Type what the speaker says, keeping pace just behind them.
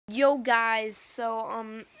Yo guys, so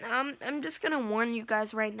I'm just gonna warn you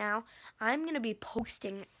guys right now. I'm gonna be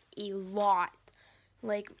posting a lot.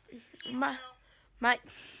 Like my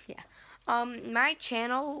yeah. My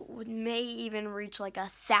channel may even reach like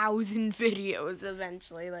 1,000 videos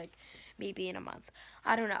eventually, like maybe in a month.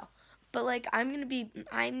 I don't know. But like I'm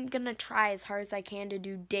gonna try as hard as I can to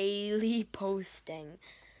do daily posting.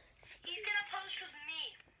 He's gonna post with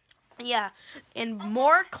me. Yeah, and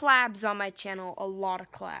more collabs on my channel, a lot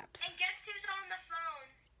of collabs. And guess who's on the phone?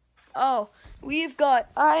 Oh, we've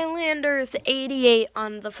got Islanders88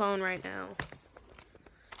 on the phone right now.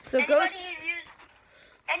 So anybody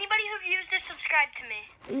who've used this, subscribe to me.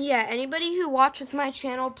 Yeah, anybody who watches my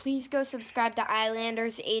channel, please go subscribe to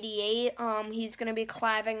Islanders88. He's gonna be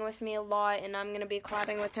collabing with me a lot, and I'm gonna be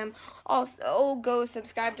collabing with him. Also, go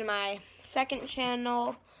subscribe to my second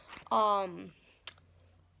channel,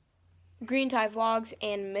 Green Tie Vlogs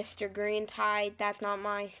and Mr. Green Tie. That's not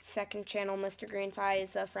my second channel. Mr. Green Tie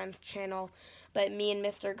is a friend's channel. But me and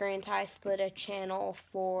Mr. Green Tie split a channel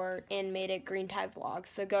and made it Green Tie Vlogs.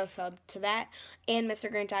 So go sub to that and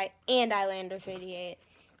Mr. Green Tie and Islanders88.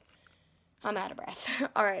 I'm out of breath.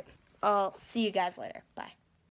 Alright. I'll see you guys later. Bye.